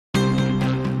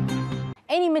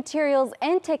Any materials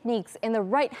and techniques in the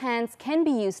right hands can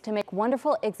be used to make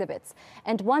wonderful exhibits.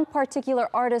 And one particular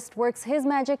artist works his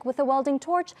magic with a welding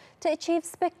torch to achieve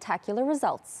spectacular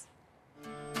results.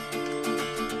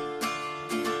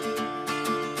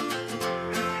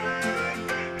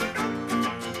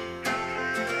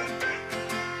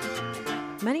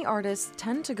 Many artists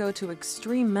tend to go to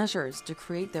extreme measures to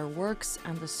create their works,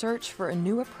 and the search for a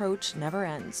new approach never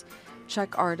ends.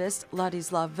 Czech artist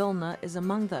Ladislav Vilna is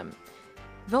among them.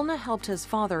 Vilna helped his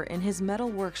father in his metal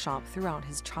workshop throughout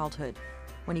his childhood.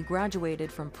 When he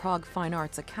graduated from Prague Fine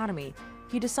Arts Academy,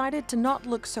 he decided to not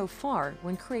look so far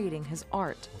when creating his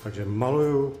art.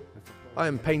 I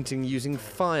am painting using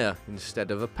fire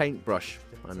instead of a paintbrush.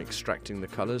 I'm extracting the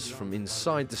colors from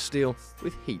inside the steel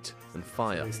with heat and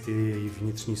fire.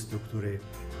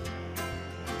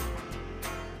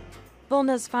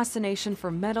 Vilna's fascination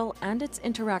for metal and its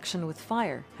interaction with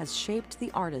fire has shaped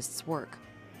the artist's work.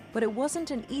 But it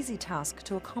wasn't an easy task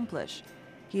to accomplish.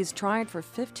 He's tried for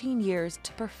 15 years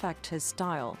to perfect his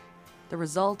style. The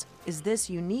result is this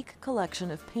unique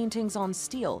collection of paintings on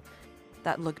steel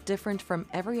that look different from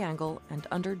every angle and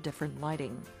under different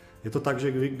lighting.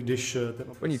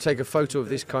 When you take a photo of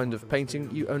this kind of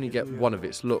painting, you only get one of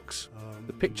its looks.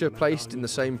 The picture placed in the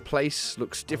same place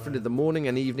looks different in the morning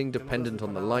and evening dependent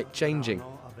on the light changing.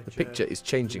 The picture is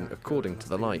changing according to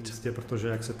the light.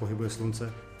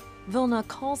 Vilna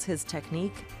calls his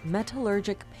technique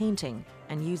metallurgic painting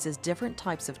and uses different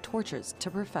types of torches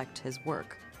to perfect his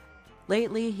work.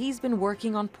 Lately, he's been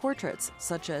working on portraits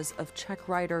such as of Czech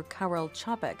writer Karel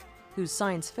Čapek, whose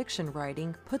science fiction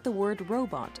writing put the word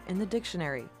robot in the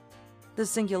dictionary. The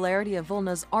singularity of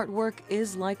Vilna's artwork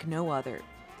is like no other.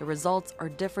 The results are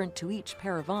different to each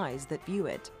pair of eyes that view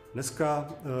it.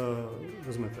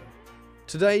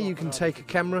 Today you can take a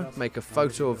camera, make a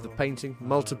photo of the painting,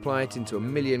 multiply it into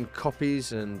 1 million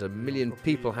copies, and 1 million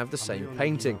people have the same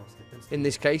painting. In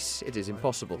this case, it is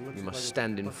impossible. You must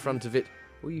stand in front of it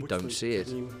or you don't see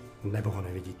it.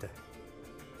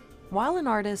 While an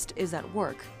artist is at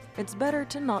work, it's better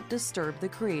to not disturb the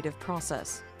creative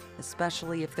process,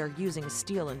 especially if they're using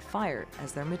steel and fire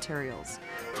as their materials.